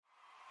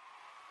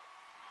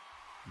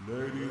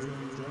Ladies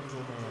and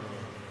gentlemen,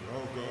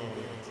 welcome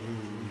to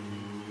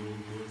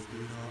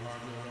Christina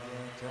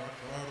Aguilera Track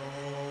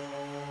Battle.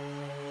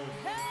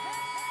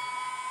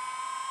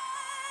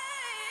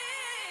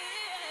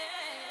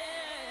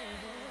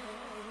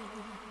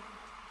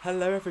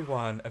 Hello,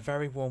 everyone. A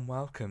very warm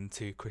welcome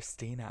to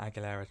Christina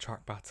Aguilera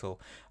Track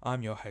Battle.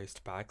 I'm your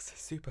host, Bags,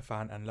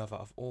 superfan and lover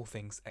of all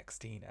things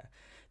Xtina.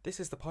 This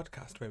is the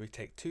podcast where we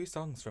take two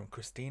songs from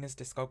Christina's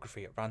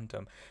discography at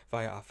random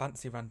via our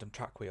fancy random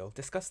track wheel,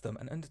 discuss them,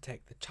 and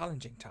undertake the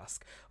challenging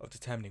task of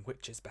determining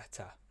which is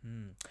better.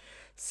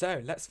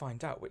 So let's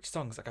find out which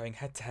songs are going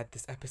head to head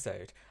this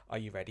episode. Are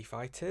you ready,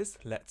 fighters?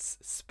 Let's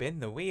spin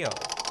the wheel.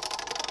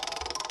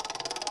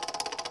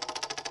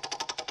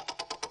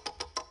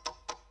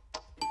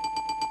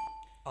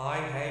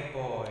 I Hate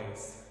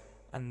Boys.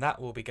 And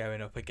that will be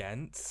going up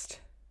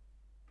against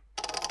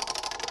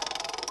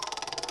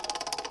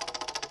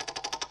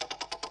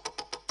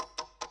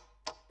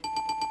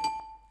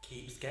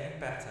Keeps Getting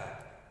Better.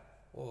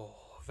 Oh,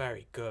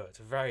 very good.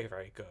 Very,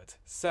 very good.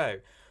 So,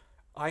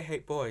 I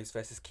Hate Boys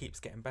versus Keeps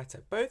Getting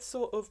Better. Both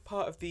sort of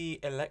part of the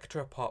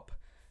electropop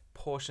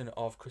portion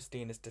of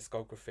Christina's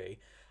discography.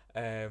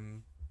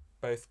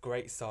 Both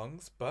great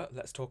songs, but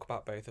let's talk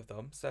about both of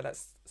them. So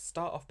let's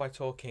start off by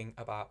talking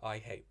about I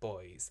Hate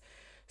Boys.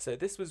 So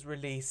this was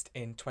released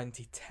in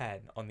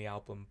 2010 on the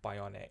album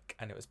Bionic,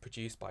 and it was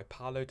produced by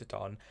Paolo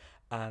Dodon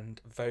and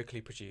vocally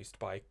produced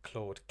by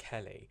Claude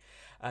Kelly.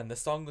 And the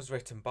song was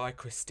written by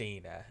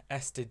Christina,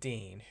 Esther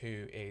Dean,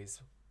 who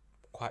is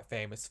quite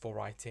famous for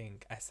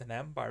writing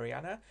S&M by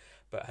Rihanna,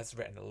 but has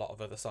written a lot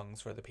of other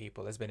songs for other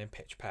people, has been in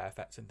Pitch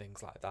Perfect and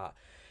things like that.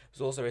 It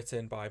was also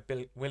written by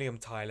William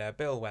Tyler,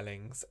 Bill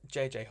Wellings,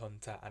 JJ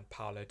Hunter, and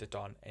Paolo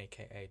Dodon,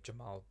 aka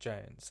Jamal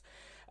Jones.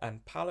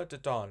 And Paolo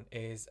Dodon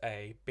is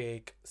a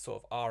big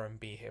sort of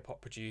R&B hip-hop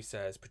producer,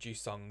 has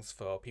produced songs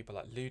for people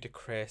like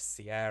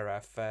Ludacris,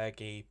 Ciara,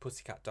 Fergie,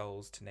 Pussycat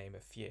Dolls, to name a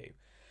few.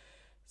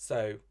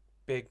 So,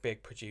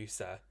 big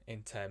producer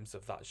in terms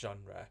of that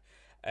genre.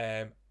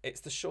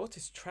 It's the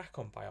shortest track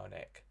on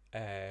Bionic,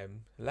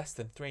 less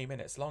than 3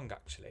 minutes long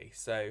actually.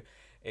 So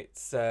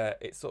it's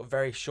sort of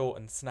very short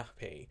and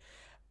snappy.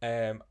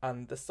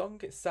 And the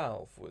song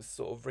itself was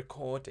sort of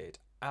recorded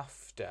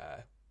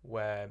after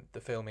where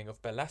the filming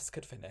of Burlesque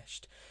had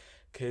finished,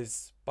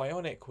 because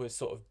Bionic was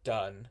sort of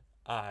done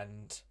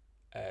and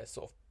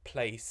sort of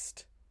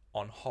placed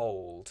on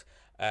hold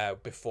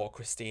before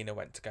Christina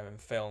went to go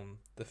and film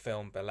the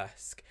film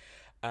Burlesque,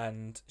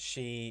 and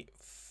she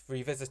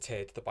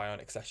revisited the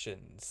Bionic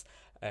sessions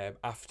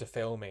after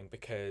filming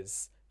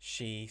because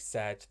she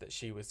said that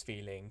she was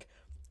feeling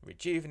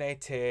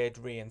rejuvenated,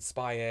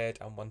 re-inspired,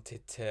 and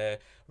wanted to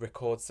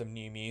record some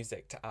new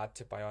music to add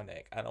to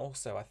Bionic. And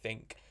also, I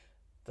think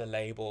the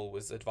label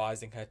was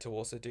advising her to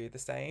also do the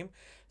same.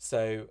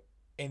 So,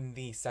 in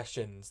the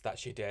sessions that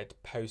she did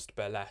post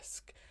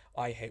Burlesque,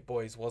 I Hate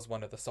Boys was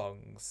one of the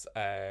songs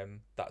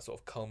that sort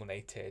of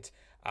culminated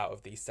out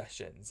of these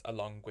sessions,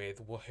 along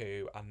with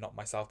Woohoo and Not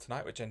Myself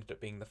Tonight, which ended up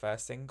being the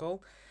first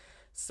single.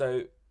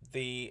 So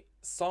the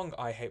song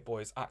I Hate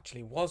Boys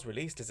actually was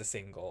released as a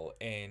single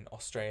in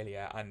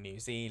Australia and New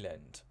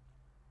Zealand.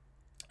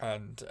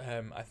 And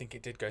I think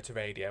it did go to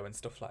radio and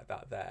stuff like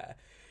that there.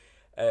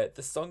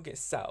 The song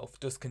itself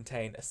does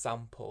contain a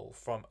sample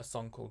from a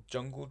song called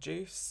Jungle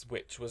Juice,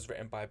 which was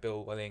written by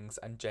Bill Wellings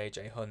and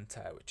JJ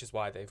Hunter, which is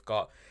why they've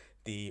got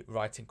the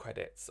writing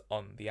credits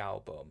on the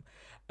album.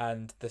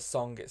 And the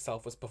song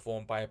itself was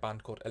performed by a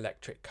band called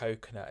Electric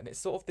Coconut, and it's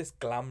sort of this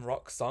glam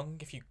rock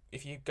song.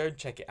 If you go and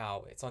check it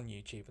out, it's on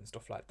YouTube and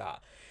stuff like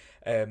that.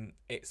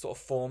 It sort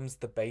of forms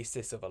the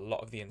basis of a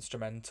lot of the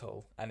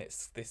instrumental, and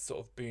it's this sort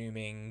of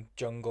booming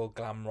jungle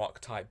glam rock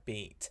type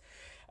beat.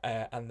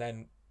 And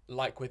then,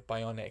 like with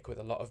Bionic, with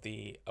a lot of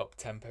the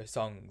up-tempo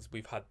songs,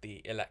 we've had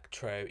the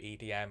electro,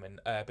 EDM,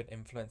 and urban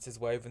influences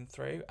woven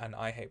through, and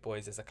I Hate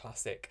Boys is a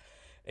classic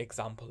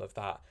example of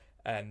that,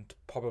 and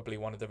probably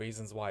one of the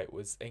reasons why it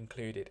was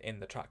included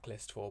in the track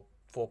list for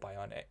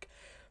Bionic.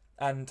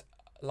 And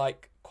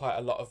like quite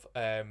a lot of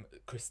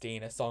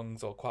Christina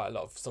songs, or quite a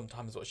lot of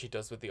sometimes what she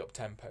does with the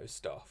up-tempo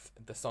stuff,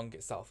 the song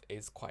itself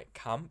is quite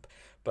camp,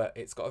 but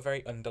it's got a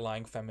very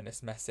underlying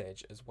feminist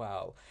message as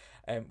well,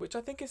 which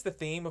I think is the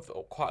theme of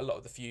quite a lot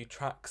of the few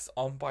tracks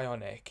on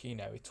Bionic. You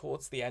know,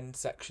 towards the end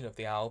section of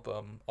the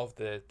album, of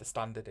the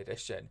standard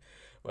edition,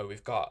 where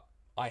we've got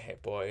I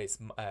Hate Boys,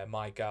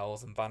 My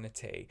Girls, and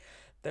Vanity.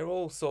 They're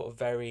all sort of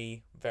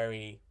very,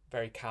 very,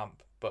 very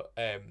camp, but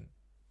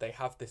they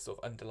have this sort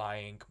of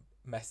underlying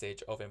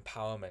message of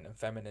empowerment and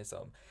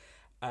feminism.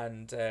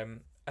 And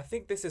I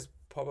think this is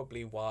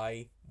probably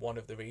why one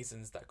of the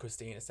reasons that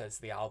Christina says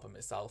the album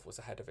itself was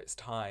ahead of its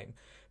time,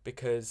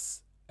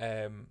 because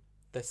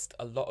there's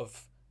a lot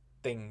of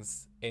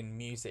things in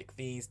music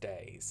these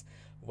days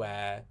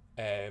where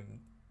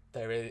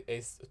there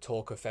is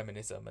talk of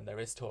feminism and there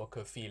is talk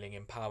of feeling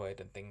empowered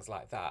and things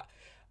like that.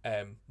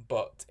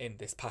 But in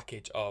this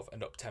package of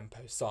an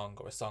up-tempo song,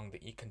 or a song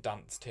that you can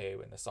dance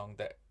to, and a song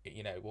that,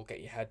 you know, will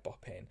get your head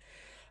bopping.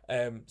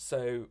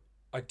 So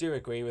I do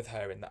agree with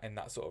her in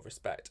that sort of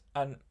respect.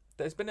 And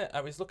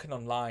I was looking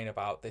online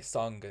about this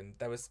song, and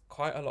there was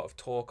quite a lot of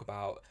talk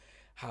about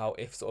how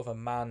if sort of a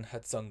man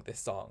had sung this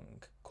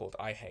song called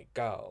 "I Hate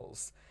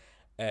Girls,"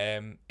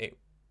 it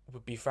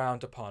would be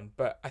frowned upon.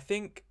 But I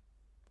think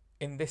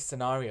in this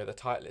scenario, the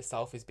title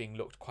itself is being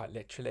looked quite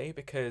literally,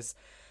 because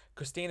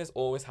Christina's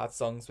always had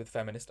songs with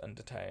feminist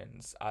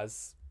undertones,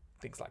 as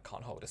things like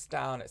 "Can't Hold Us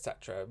Down,"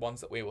 etc.,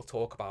 ones that we will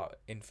talk about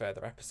in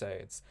further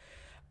episodes.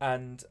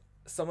 And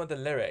some of the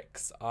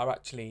lyrics are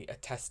actually a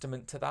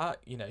testament to that.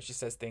 You know, she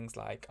says things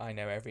like, "I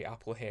know every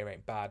apple here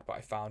ain't bad, but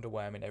I found a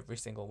worm in every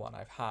single one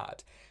I've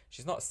had."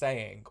 She's not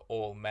saying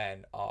all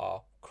men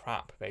are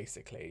crap,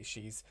 basically.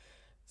 She's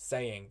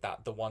saying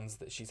that the ones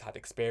that she's had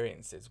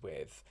experiences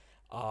with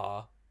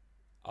are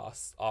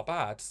are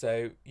bad.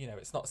 So, you know,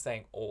 it's not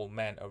saying all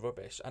men are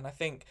rubbish. And I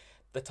think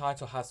the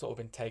title has sort of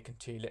been taken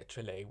too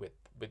literally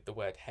with the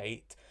word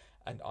hate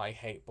and "I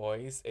hate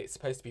boys." It's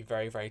supposed to be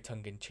very, very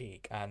tongue in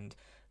cheek, and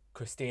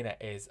Christina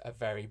is a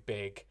very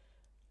big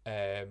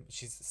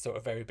she's sort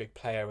of very big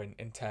player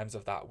in terms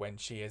of that, when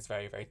she is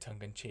very, very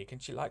tongue in cheek,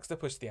 and she likes to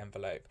push the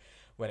envelope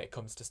when it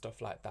comes to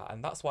stuff like that.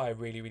 And that's why I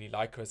really, really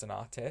like her as an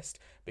artist,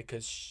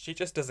 because she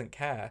just doesn't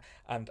care,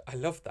 and I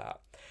love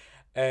that.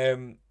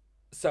 Um,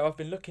 so I've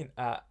been looking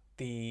at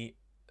the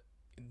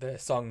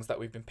songs that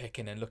we've been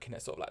picking and looking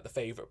at sort of like the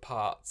favorite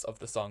parts of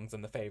the songs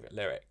and the favorite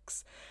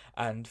lyrics.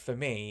 And for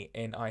me,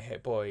 in "I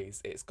Hate Boys,"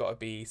 it's got to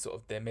be sort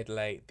of the middle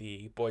eight,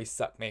 the "boys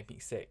suck, make me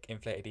sick,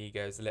 inflated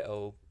egos, a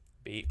little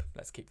beep,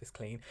 let's keep this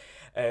clean."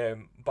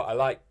 But I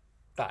like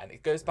that, and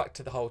it goes back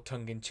to the whole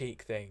tongue in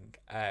cheek thing.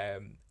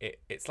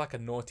 It's like a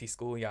naughty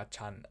schoolyard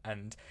chant,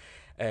 and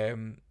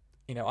um,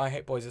 you know, "I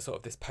Hate Boys" is sort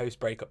of this post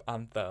breakup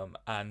anthem,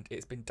 and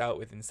it's been dealt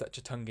with in such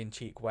a tongue in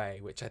cheek way,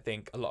 which I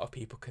think a lot of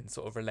people can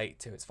sort of relate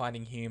to. It's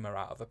finding humour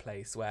out of a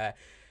place where,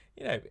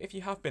 you know, if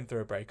you have been through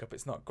a breakup,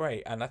 it's not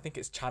great. And I think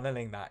it's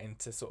channeling that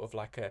into sort of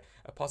like a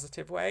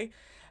positive way.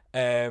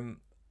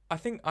 Um, I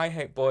think "I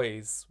Hate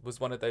Boys"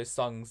 was one of those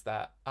songs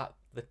that at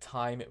the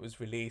time it was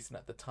released and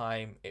at the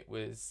time it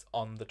was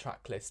on the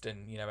track list,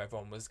 and, you know,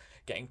 everyone was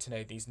getting to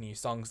know these new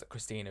songs that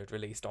Christina had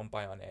released on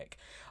Bionic.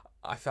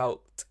 I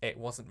felt it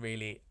wasn't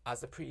really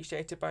as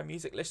appreciated by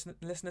music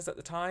listeners at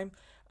the time,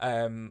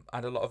 and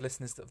a lot of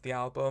listeners of the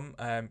album.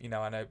 You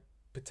know, I know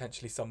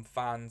potentially some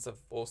fans have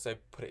also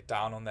put it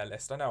down on their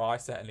list. I know I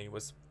certainly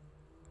was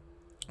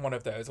one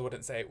of those. I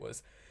wouldn't say it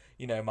was,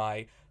 you know,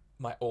 my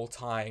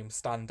all-time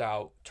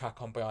standout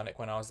track on Bionic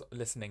when I was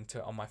listening to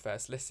it on my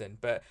first listen,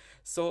 but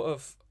sort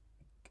of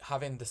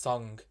having the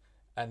song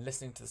and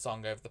listening to the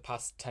song over the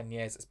past 10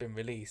 years it's been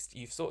released,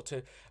 you've sort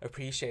to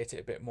appreciate it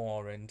a bit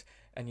more, and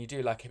you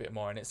do like it a bit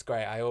more, and it's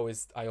great. I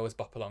always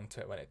bop along to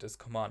it when it does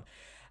come on.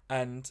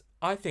 And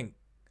I think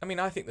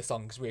the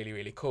song's really,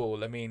 really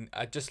cool. I mean,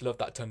 I just love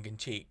that tongue in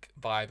cheek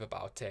vibe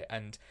about it,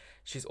 and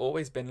she's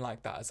always been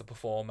like that as a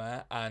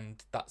performer,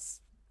 and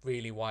that's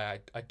really why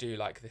I do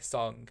like this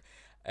song.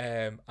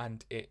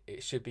 And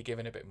it should be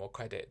given a bit more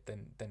credit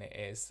than it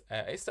is.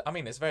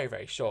 It's very,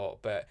 very short,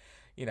 but,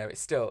 you know,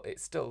 it's still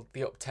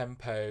the up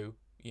tempo,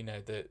 you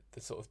know, the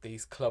sort of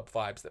these club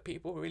vibes that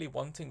people were really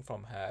wanting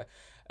from her.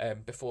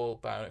 Before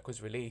Bionic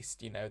was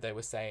released, you know, they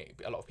were saying,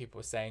 a lot of people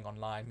were saying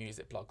online,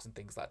 music blogs and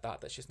things like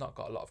that, that she's not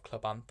got a lot of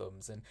club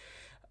anthems,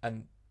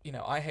 and you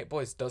know, "I Hate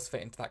Boys" does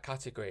fit into that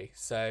category.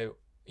 So,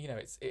 you know,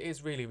 it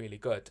is really, really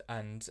good,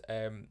 and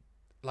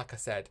like I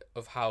said,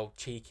 of how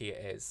cheeky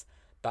it is,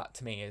 that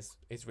to me is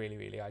really,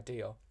 really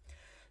ideal.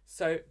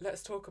 So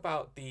let's talk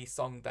about the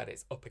song that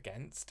it's up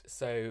against.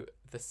 So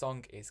the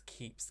song is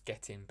 "Keeps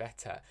Getting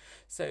Better."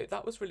 So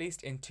that was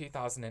released in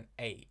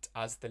 2008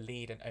 as the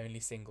lead and only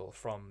single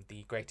from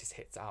the greatest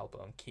hits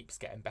album, "Keeps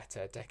Getting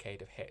Better,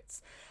 Decade of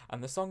Hits."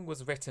 And the song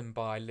was written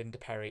by Linda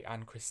Perry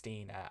and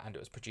Christina, and it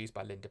was produced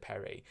by Linda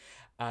Perry.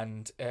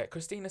 And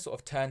Christina sort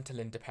of turned to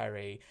Linda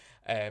Perry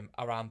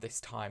around this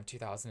time,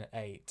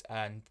 2008,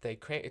 and they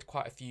created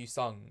quite a few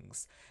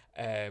songs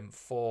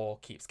for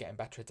 "Keeps Getting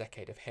Better, a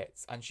Decade of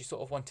Hits," and she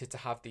sort of wanted to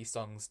have these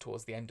songs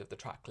towards the end of the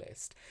track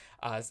list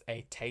as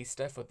a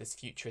taster for this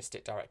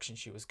futuristic direction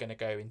she was going to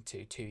go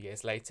into 2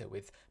 years later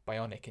with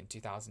Bionic in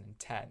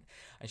 2010.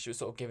 And she was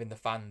sort of giving the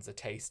fans a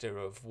taster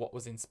of what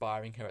was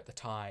inspiring her at the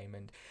time,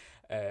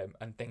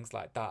 and things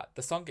like that.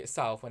 The song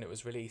itself, when it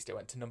was released, it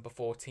went to number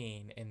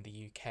 14 in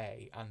the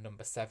UK and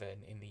number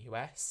 7 in the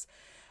US.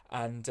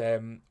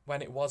 And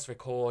when it was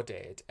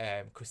recorded,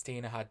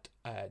 Christina had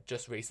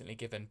just recently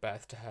given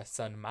birth to her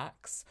son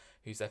Max,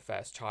 who's her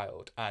first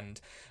child. And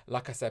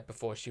like I said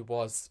before, she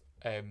was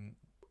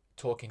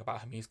talking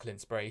about her musical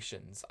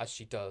inspirations, as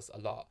she does a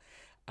lot.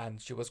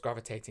 And she was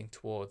gravitating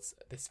towards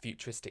this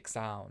futuristic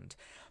sound.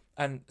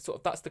 And sort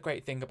of that's the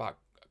great thing about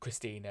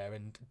Christina,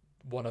 and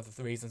one of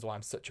the reasons why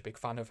I'm such a big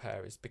fan of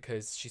her is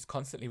because she's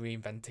constantly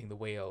reinventing the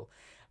wheel.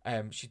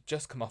 She'd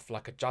just come off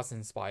like a jazz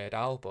inspired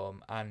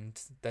album,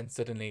 and then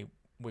suddenly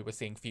we were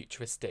seeing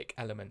futuristic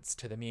elements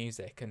to the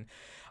music, and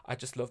I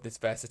just love this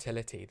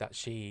versatility that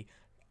she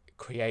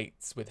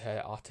creates with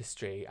her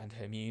artistry and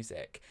her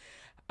music.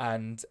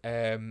 And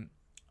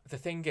the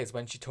thing is, um,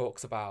 when she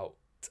talks about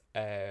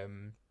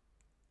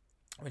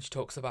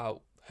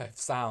her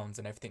sounds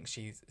and everything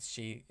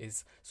she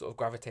is sort of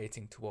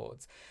gravitating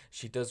towards,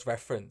 she does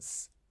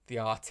reference the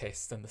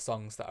artists and the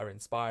songs that are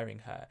inspiring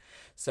her.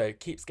 So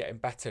Keeps Getting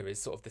Better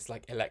is sort of this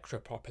like electro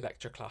pop,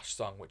 electro clash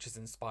song, which is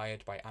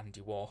inspired by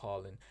Andy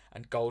Warhol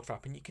and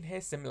Goldfrapp. And you can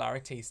hear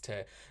similarities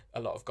to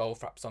a lot of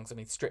Goldfrapp songs. I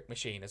mean, Strip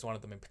Machine is one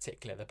of them in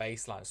particular. The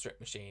bass line of Strip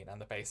Machine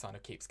and the bass line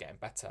of Keeps Getting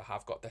Better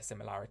have got their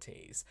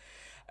similarities.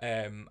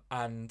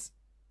 And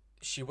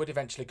she would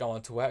eventually go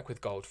on to work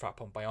with Goldfrapp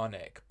on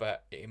Bionic,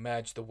 but it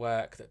emerged the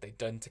work that they'd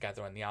done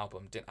together on the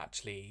album didn't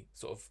actually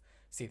sort of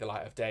see the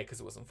light of day because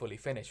it wasn't fully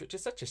finished, which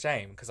is such a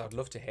shame because I'd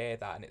love to hear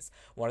that. And it's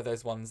one of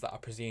those ones that I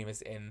presume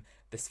is in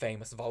this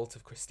famous vault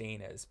of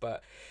Christina's.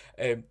 But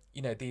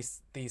you know,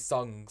 these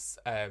songs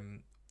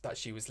that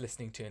she was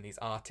listening to, and these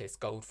artists,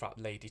 Goldfrapp,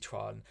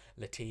 Ladytron,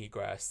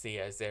 Latigra,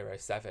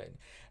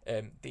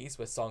 Sia07, these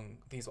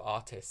were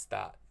artists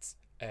that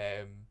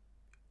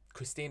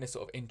Christina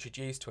sort of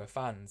introduced to her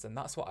fans, and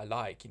that's what I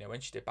like. You know,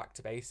 when she did Back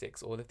to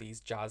Basics, all of these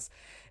jazz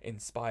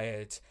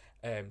inspired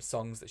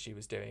songs that she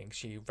was doing,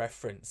 she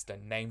referenced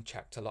and name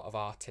checked a lot of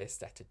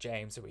artists, Etta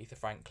James, Aretha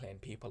Franklin,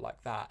 people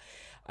like that.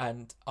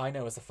 And I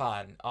know as a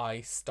fan, I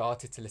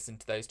started to listen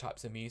to those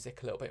types of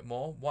music a little bit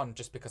more. One,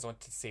 just because I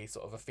wanted to see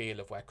sort of a feel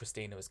of where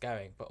Christina was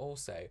going, but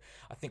also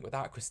I think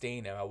without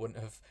Christina, I wouldn't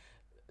have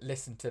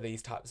listened to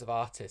these types of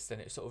artists, and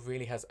it sort of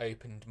really has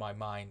opened my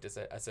mind as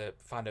a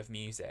fan of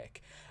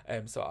music.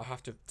 So I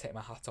have to take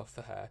my hat off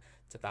for her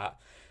to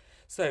that.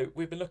 So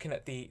we've been looking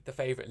at the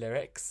favourite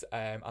lyrics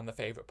and the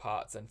favourite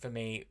parts, and for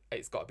me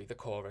it's got to be the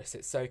chorus.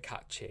 It's so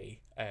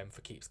catchy for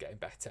Keeps Getting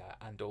Better,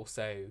 and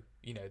also,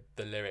 you know,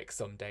 the lyrics,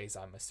 some days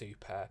I'm a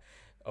super,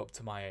 up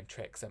to my own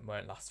tricks and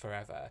won't last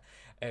forever.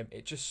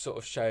 It just sort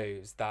of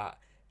shows that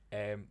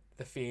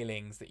the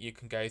feelings that you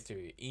can go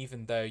through,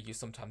 even though you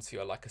sometimes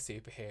feel like a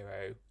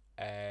superhero,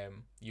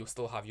 you'll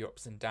still have your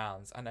ups and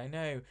downs. And I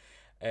know,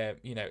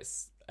 you know,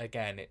 it's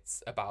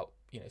about,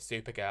 you know,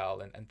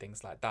 Supergirl and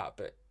things like that,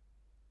 but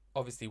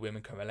obviously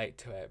women can relate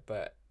to it.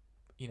 But,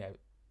 you know,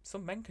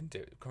 some men can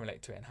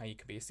relate to it, and how you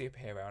can be a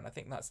superhero. And I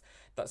think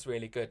that's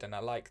really good. And I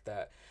like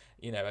that,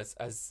 you know,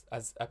 as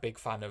a big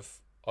fan of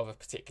a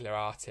particular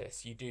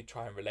artist, you do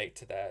try and relate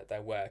to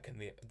their work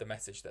and the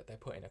message that they're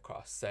putting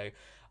across. So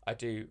I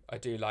do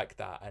like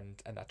that,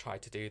 and I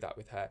tried to do that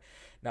with her.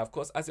 Now, of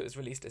course, as it was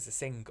released as a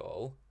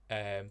single,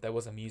 there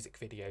was a music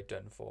video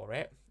done for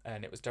it,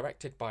 and it was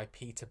directed by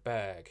Peter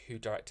Berg, who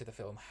directed the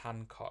film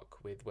Hancock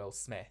with Will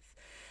Smith.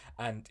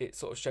 And it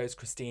sort of shows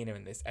Christina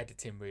in this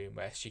editing room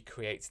where she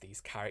creates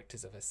these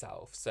characters of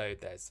herself. So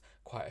there's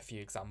quite a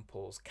few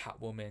examples,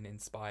 Catwoman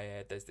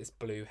inspired, there's this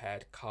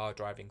blue-haired car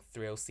driving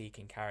thrill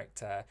seeking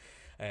character,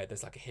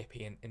 there's like a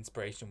hippie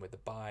inspiration with the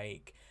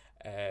bike,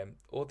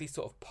 all these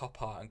sort of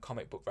pop art and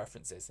comic book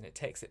references, and it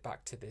takes it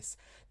back to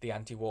the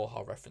Andy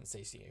Warhol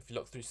references. You know, if you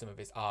look through some of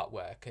his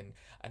artwork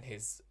and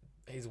his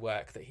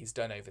work that he's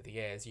done over the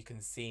years, you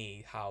can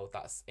see how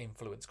that's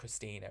influenced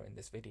Christina in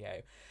this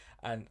video.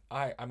 And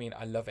I mean,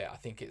 I love it. I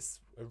think it's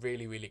a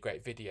really, really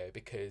great video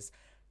because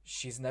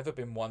she's never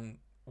been one,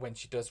 when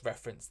she does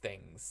reference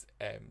things,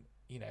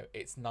 you know,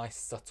 it's nice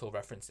subtle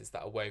references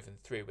that are woven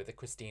through with a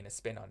Christina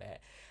spin on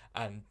it.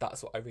 And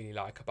that's what I really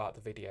like about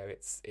the video.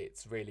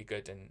 It's really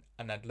good,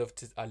 and I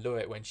love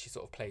it when she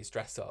sort of plays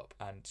dress up,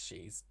 and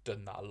she's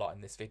done that a lot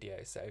in this video.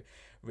 So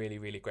really,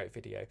 really great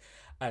video.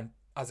 And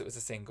as it was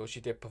a single, she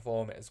did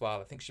perform it as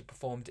well. I think she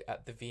performed it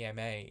at the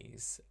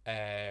VMAs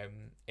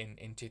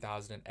in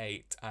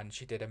 2008, and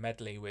she did a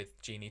medley with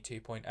Genie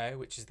 2.0,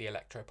 which is the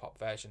electro-pop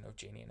version of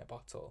Genie in a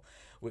Bottle,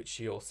 which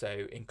she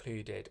also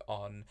included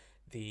on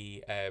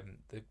the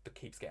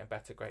Keeps Getting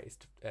Better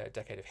Greatest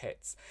Decade of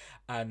Hits.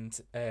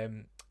 And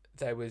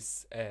there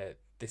was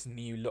this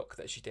new look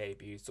that she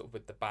debuted, sort of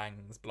with the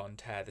bangs,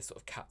 blonde hair, this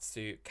sort of cat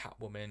suit,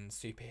 Catwoman,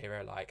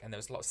 superhero like, and there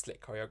was a lot of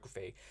slick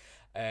choreography.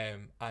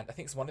 And I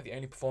think it's one of the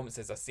only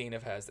performances I've seen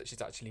of hers that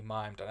she's actually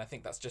mimed, and I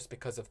think that's just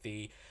because of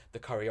the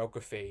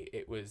choreography.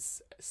 It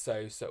was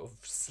so sort of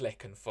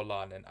slick and full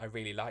on, and I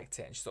really liked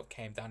it. And she sort of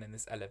came down in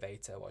this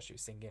elevator while she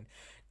was singing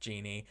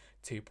Genie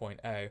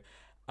 2.0,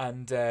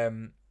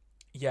 and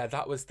yeah,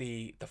 that was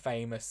the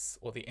famous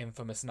or the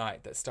infamous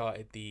night that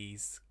started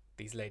these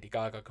Lady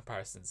Gaga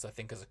comparisons. So I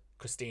think as a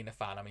Christina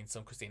fan, I mean,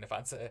 some Christina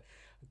fans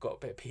got a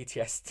bit of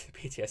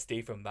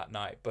PTSD from that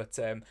night, but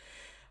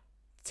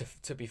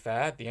to be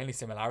fair, the only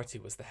similarity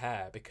was the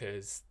hair,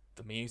 because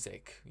the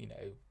music, you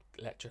know,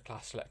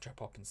 electroclash,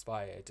 electropop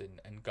inspired,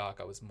 and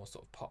Gaga was more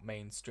sort of pop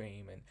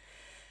mainstream. And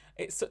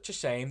it's such a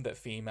shame that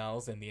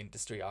females in the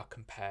industry are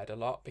compared a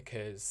lot,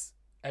 because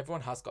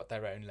everyone has got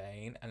their own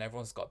lane and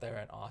everyone's got their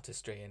own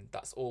artistry, and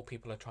that's all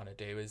people are trying to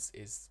do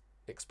is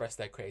express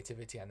their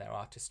creativity and their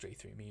artistry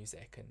through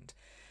music. And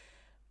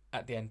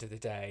at the end of the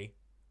day,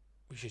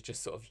 we should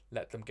just sort of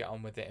let them get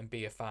on with it and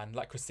be a fan.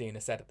 Like Christina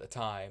said at the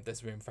time,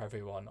 there's room for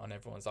everyone on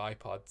everyone's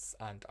iPods,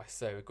 and I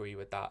so agree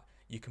with that.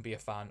 You can be a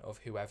fan of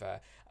whoever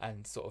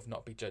and sort of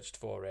not be judged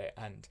for it,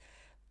 and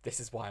this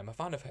is why I'm a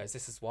fan of hers.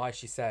 This is why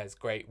she says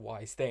great,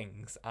 wise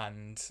things,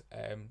 and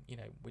you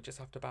know, we just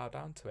have to bow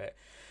down to it.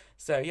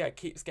 So yeah, it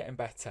keeps getting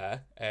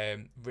better.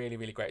 Really,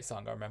 really great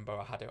song. I remember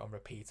I had it on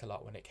repeat a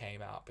lot when it came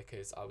out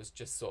because I was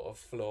just sort of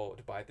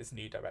floored by this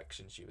new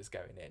direction she was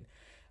going in,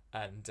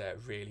 and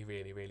really,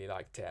 really, really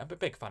liked it. I'm a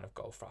big fan of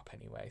golf rap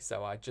anyway,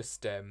 so I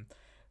just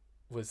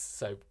was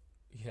so,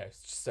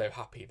 so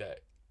happy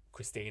that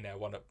Christina,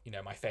 one of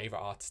my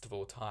favorite artist of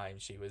all time,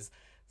 she was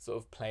sort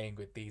of playing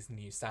with these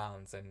new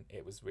sounds, and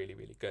it was really,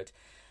 really good.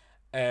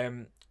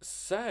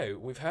 So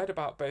we've heard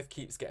about both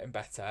Keeps Getting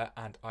Better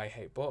and I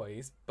Hate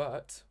Boys,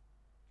 but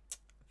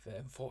the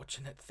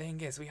unfortunate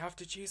thing is we have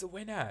to choose a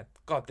winner.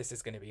 God, this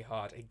is going to be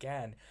hard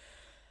again.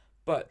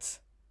 But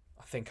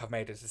I think I've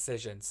made a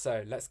decision.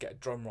 So let's get a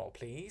drum roll,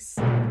 please.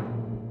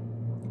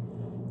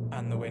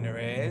 And the winner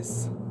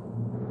is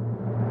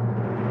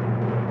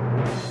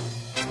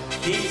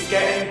Keeps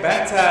Getting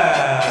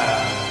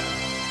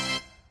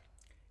Better.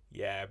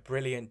 Yeah,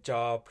 brilliant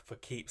job for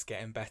Keeps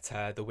Getting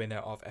Better, the winner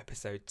of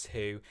episode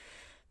 2.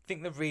 I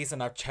think the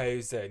reason I've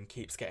chosen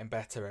Keeps Getting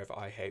Better over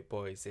I Hate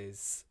Boys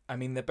is, I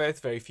mean, they're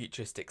both very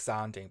futuristic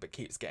sounding, but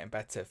Keeps Getting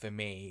Better for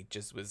me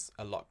just was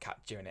a lot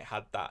catchier, and it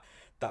had that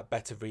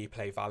better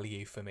replay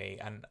value for me,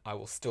 and I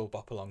will still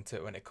bop along to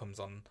it when it comes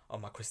on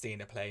my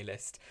Christina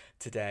playlist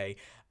today.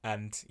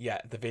 And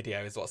yeah, the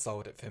video is what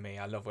sold it for me.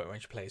 I love it when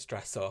she plays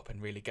Dress Up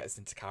and really gets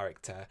into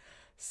character.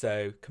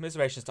 So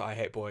commiserations to I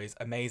Hate Boys,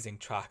 amazing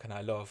track, and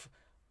I love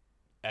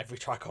every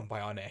track on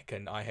Bionic,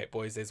 and I Hate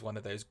Boys is one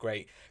of those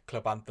great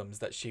club anthems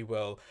that she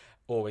will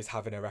always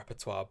have in her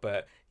repertoire.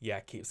 But yeah,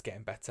 Keeps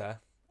Getting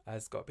Better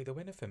has got to be the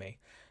winner for me.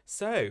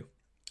 So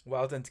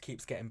well done to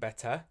Keeps Getting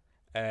Better.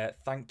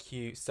 Thank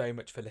you so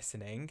much for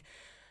listening.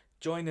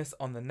 Join us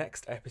on the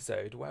next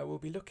episode where we'll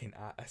be looking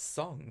at a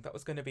song that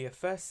was going to be a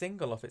first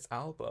single off its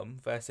album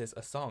versus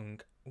a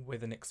song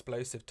with an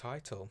explosive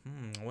title.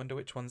 I wonder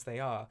which ones they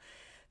are.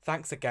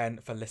 Thanks again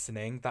for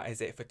listening. That is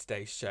it for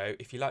today's show.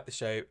 If you like the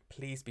show,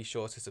 please be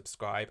sure to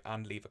subscribe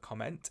and leave a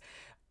comment.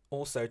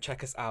 Also,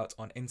 check us out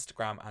on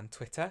Instagram and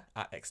Twitter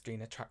at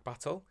Extrina Track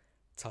Battle.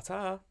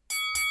 Ta-ta!